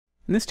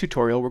In this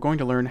tutorial, we're going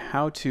to learn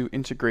how to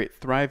integrate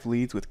Thrive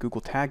Leads with Google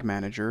Tag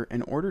Manager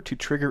in order to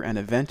trigger an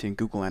event in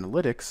Google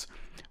Analytics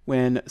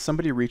when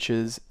somebody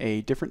reaches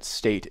a different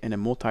state in a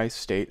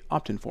multi-state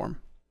opt-in form.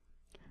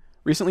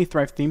 Recently,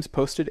 Thrive Themes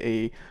posted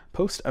a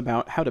post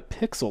about how to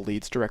pixel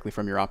leads directly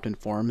from your opt-in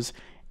forms,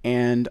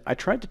 and I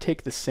tried to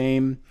take the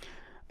same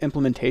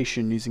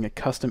implementation using a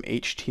custom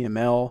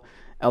HTML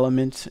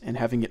element and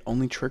having it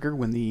only trigger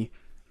when the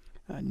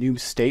new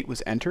state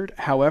was entered.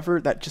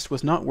 However, that just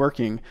was not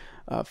working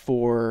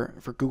for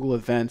Google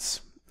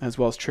Events as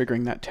well as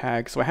triggering that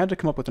tag. So I had to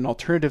come up with an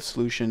alternative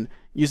solution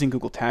using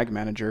Google Tag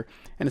Manager,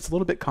 and it's a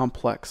little bit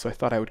complex, so I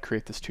thought I would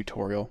create this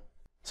tutorial.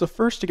 So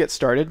first, to get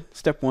started,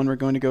 step one, we're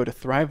going to go to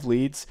Thrive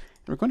Leads,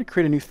 and we're going to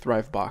create a new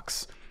Thrive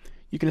box.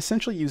 You can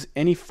essentially use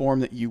any form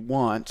that you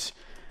want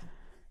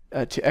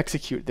to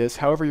execute this.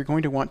 However, you're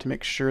going to want to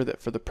make sure that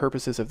for the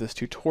purposes of this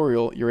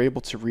tutorial, you're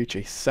able to reach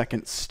a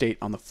second state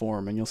on the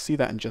form, and you'll see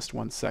that in just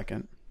 1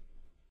 second.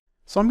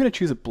 So I'm going to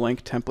choose a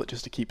blank template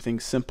just to keep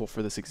things simple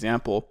for this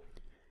example.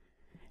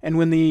 And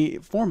when the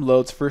form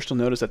loads, first you'll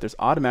notice that there's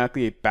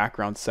automatically a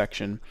background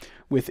section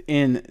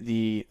within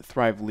the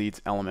Thrive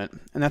Leads element.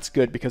 And that's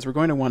good because we're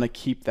going to want to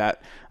keep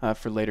that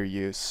for later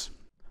use.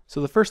 So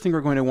the first thing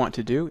we're going to want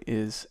to do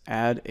is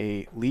add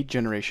a lead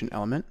generation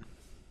element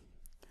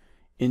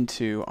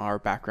into our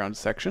background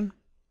section.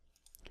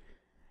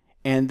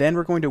 And then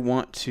we're going to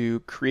want to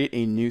create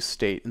a new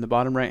state. In the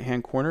bottom right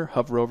hand corner,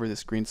 hover over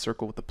this green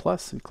circle with the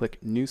plus and click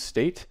New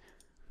State.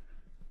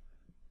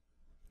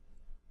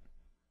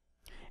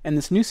 And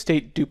this new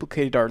state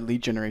duplicated our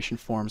lead generation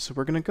form, so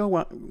we're going to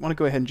want to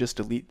go ahead and just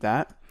delete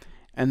that.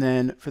 And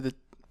then for the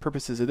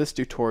purposes of this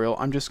tutorial,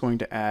 I'm just going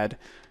to add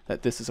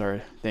that this is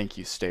our thank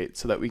you state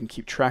so that we can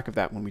keep track of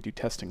that when we do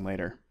testing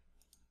later.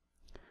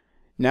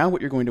 Now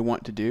what you're going to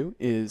want to do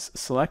is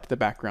select the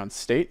background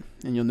state,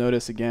 and you'll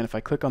notice again if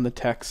I click on the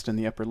text in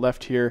the upper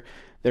left here,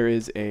 there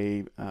is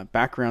a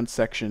background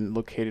section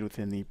located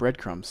within the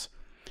breadcrumbs.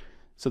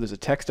 So there's a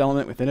text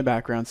element within a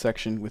background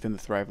section within the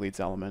Thrive Leads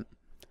element.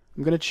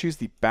 I'm going to choose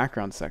the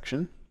background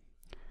section,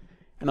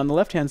 and on the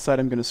left hand side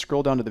I'm going to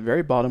scroll down to the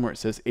very bottom where it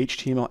says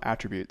HTML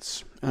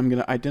attributes, and I'm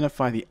going to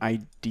identify the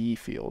ID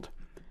field.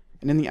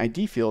 And in the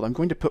ID field I'm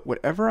going to put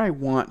whatever I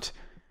want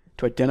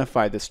to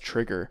identify this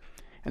trigger.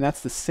 And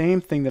that's the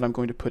same thing that I'm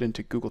going to put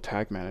into Google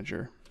Tag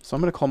Manager. So I'm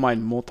going to call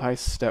mine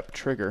multi-step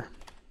trigger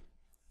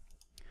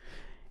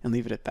and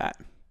leave it at that.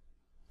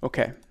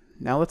 Okay,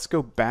 now let's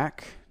go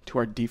back to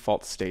our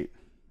default state.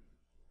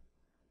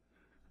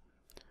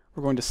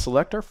 We're going to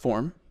select our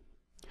form,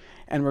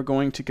 and we're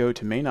going to go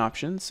to Main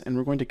Options, and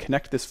we're going to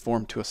connect this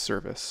form to a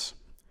service.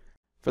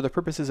 For the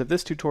purposes of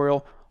this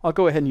tutorial, I'll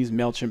go ahead and use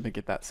MailChimp and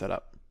get that set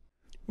up.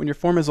 When your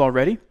form is all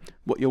ready,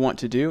 what you'll want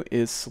to do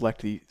is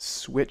select the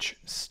Switch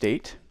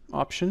State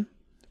option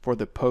for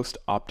the post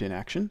opt-in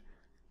action,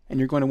 and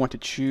you're going to want to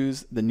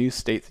choose the new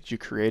state that you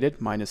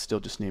created. Mine is still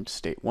just named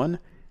State 1,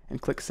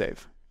 and click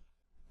Save.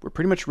 We're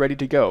pretty much ready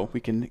to go. We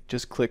can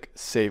just click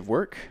Save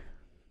Work,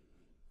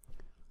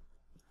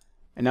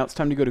 and now it's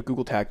time to go to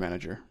Google Tag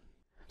Manager.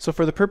 So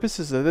for the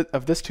purposes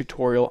of this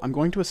tutorial, I'm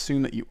going to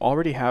assume that you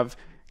already have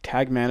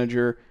Tag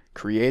Manager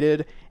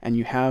created and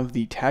you have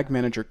the Tag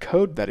Manager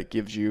code that it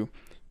gives you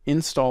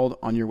installed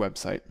on your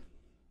website.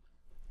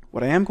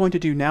 What I am going to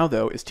do now,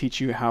 though, is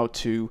teach you how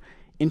to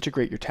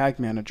integrate your Tag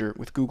Manager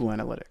with Google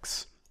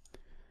Analytics.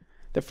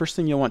 The first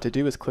thing you'll want to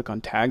do is click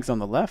on Tags on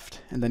the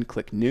left and then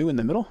click New in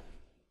the middle.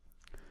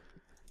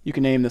 You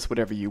can name this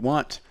whatever you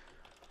want.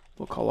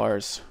 We'll call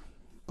ours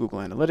Google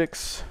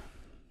Analytics,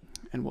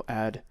 and we'll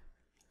add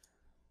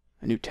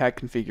a new tag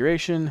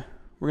configuration.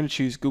 We're going to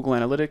choose Google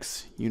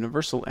Analytics,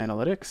 Universal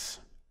Analytics.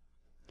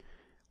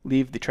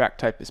 Leave the track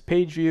type as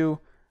page view.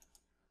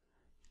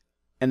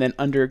 And then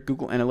under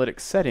Google Analytics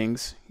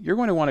settings, you're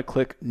going to want to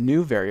click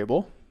New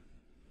Variable.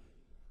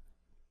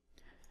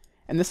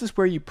 And this is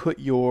where you put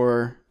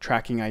your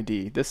tracking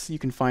ID. This you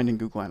can find in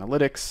Google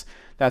Analytics.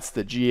 That's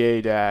the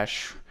GA-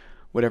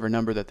 whatever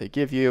number that they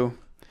give you.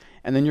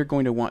 And then you're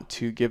going to want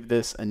to give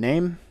this a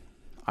name.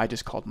 I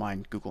just called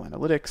mine Google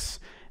Analytics,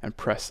 and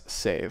press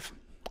Save.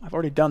 I've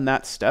already done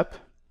that step.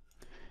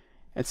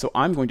 And so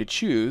I'm going to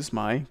choose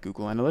my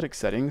Google Analytics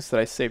settings that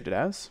I saved it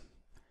as,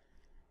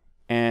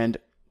 and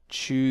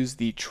choose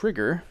the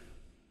trigger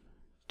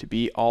to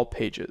be all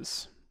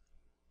pages.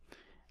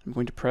 I'm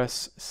going to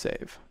press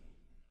Save.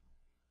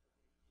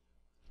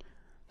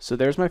 So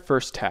there's my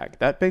first tag.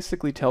 That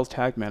basically tells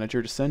Tag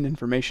Manager to send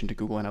information to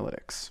Google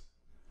Analytics.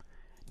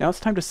 Now it's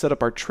time to set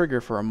up our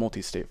trigger for our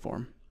multi-state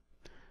form.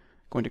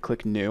 I'm going to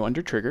click New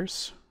under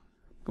Triggers.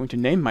 I'm going to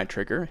name my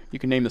trigger. You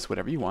can name this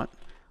whatever you want.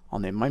 I'll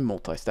name mine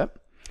multi-step.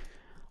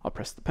 I'll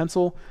press the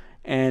pencil,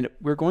 and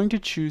we're going to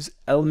choose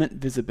Element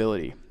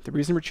Visibility. The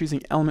reason we're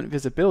choosing Element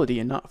Visibility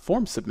and not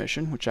Form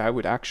Submission, which I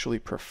would actually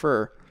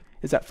prefer,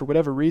 is that for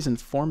whatever reason,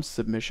 Form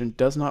Submission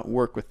does not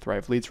work with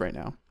Thrive Leads right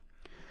now.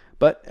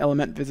 But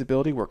Element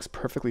Visibility works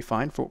perfectly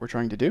fine for what we're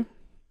trying to do.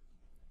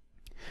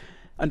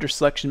 Under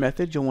Selection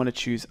Method, you'll want to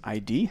choose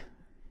ID,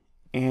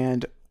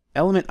 and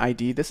element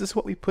ID, this is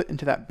what we put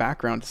into that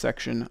background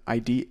section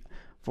ID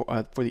for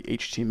the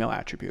HTML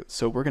attribute.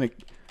 So we're going to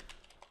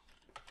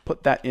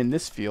put that in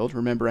this field.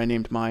 Remember, I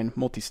named mine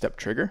multi-step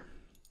trigger.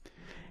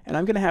 And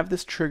I'm going to have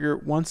this trigger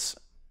once.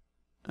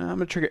 I'm going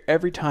to trigger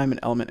every time an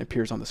element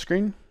appears on the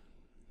screen.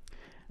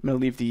 I'm going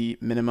to leave the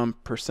minimum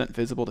 %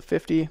 visible to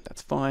 50.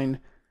 That's fine.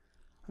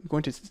 I'm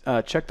going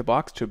to check the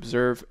box to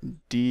observe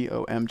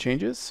DOM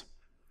changes,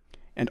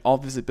 and all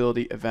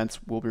visibility events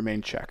will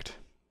remain checked.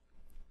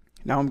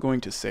 Now I'm going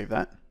to save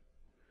that.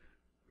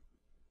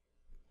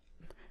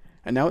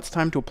 And now it's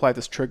time to apply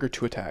this trigger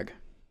to a tag.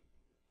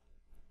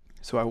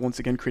 So I will once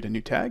again create a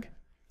new tag.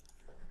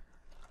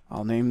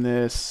 I'll name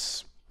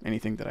this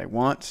anything that I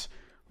want.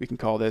 We can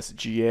call this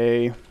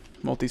GA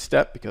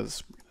multi-step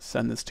because we're going to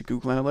send this to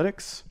Google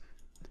Analytics.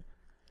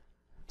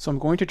 So I'm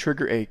going to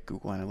trigger a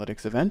Google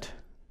Analytics event,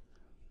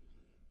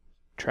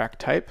 track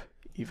type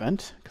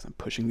event, because I'm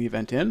pushing the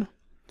event in.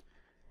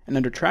 And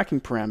under tracking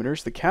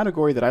parameters, the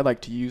category that I like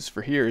to use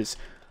for here is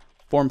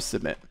form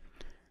submit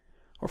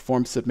or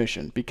form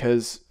submission,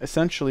 because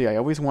essentially I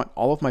always want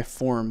all of my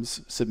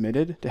forms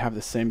submitted to have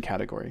the same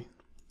category.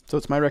 So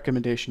it's my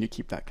recommendation you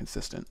keep that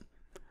consistent.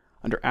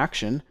 Under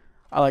action,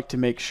 I like to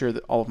make sure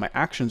that all of my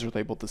actions are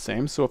labeled the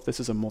same. So if this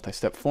is a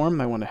multi-step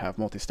form, I want to have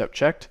multi-step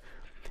checked.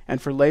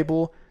 And for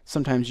label,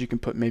 sometimes you can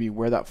put maybe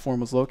where that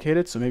form was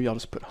located. So maybe I'll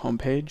just put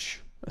homepage,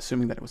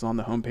 assuming that it was on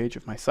the homepage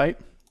of my site.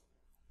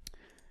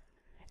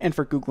 And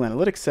for Google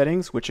Analytics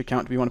settings, which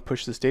account do we want to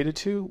push this data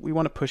to? We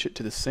want to push it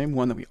to the same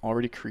one that we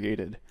already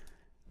created,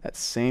 that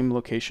same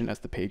location as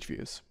the page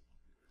views.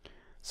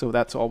 So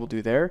that's all we'll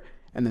do there.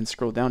 And then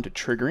scroll down to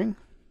triggering.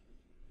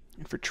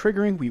 And for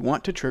triggering, we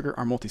want to trigger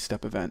our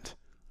multi-step event.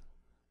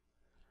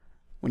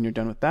 When you're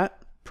done with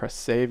that, press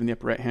save in the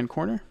upper right-hand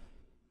corner.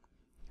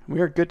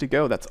 We are good to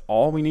go. That's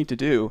all we need to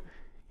do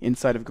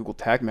inside of Google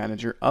Tag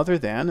Manager, other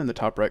than in the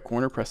top right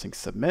corner pressing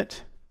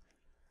submit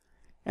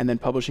and then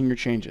publishing your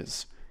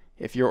changes.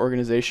 If your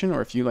organization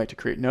or if you like to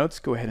create notes,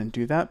 go ahead and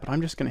do that, but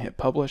I'm just going to hit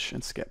publish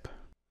and skip.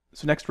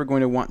 So next we're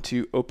going to want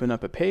to open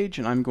up a page,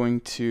 and I'm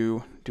going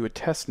to do a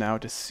test now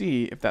to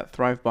see if that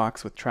Thrive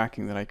box with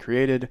tracking that I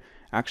created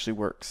actually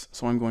works.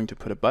 So I'm going to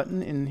put a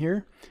button in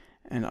here,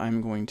 and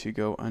I'm going to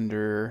go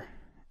under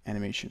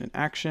animation and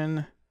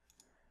action.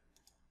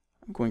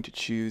 I'm going to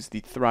choose the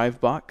Thrive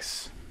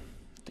box.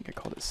 I think I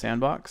called it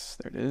Sandbox.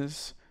 There it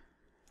is.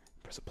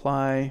 Press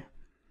apply.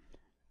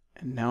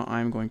 And now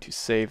I'm going to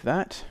save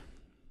that.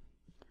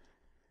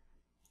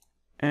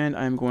 And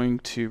I'm going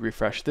to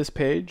refresh this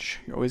page.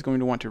 You're always going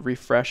to want to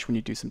refresh when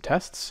you do some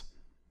tests.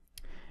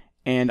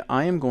 And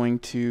I am going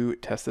to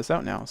test this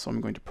out now. So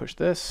I'm going to push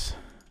this,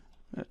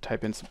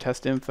 type in some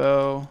test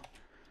info,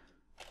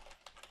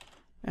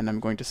 and I'm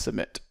going to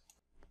submit.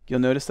 You'll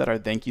notice that our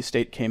thank you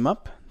state came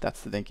up.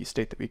 That's the thank you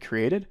state that we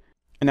created.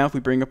 And now if we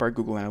bring up our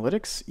Google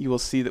Analytics, you will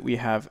see that we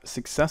have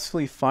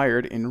successfully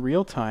fired in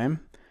real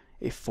time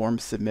a form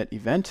submit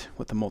event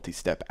with a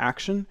multi-step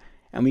action.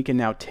 And we can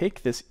now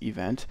take this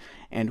event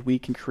and we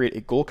can create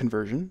a goal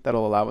conversion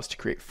that'll allow us to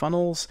create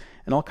funnels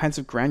and all kinds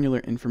of granular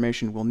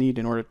information we'll need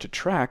in order to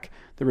track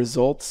the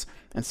results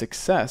and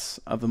success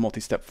of the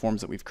multi-step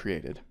forms that we've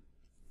created.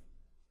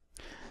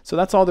 So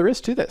that's all there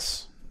is to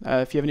this.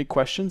 If you have any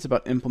questions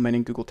about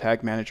implementing Google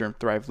Tag Manager and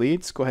Thrive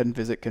Leads, go ahead and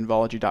visit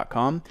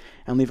Convology.com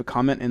and leave a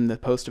comment in the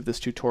post of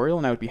this tutorial,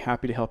 and I would be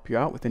happy to help you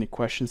out with any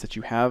questions that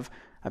you have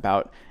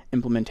about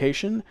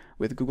implementation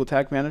with Google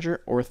Tag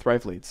Manager or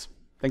Thrive Leads.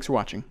 Thanks for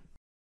watching.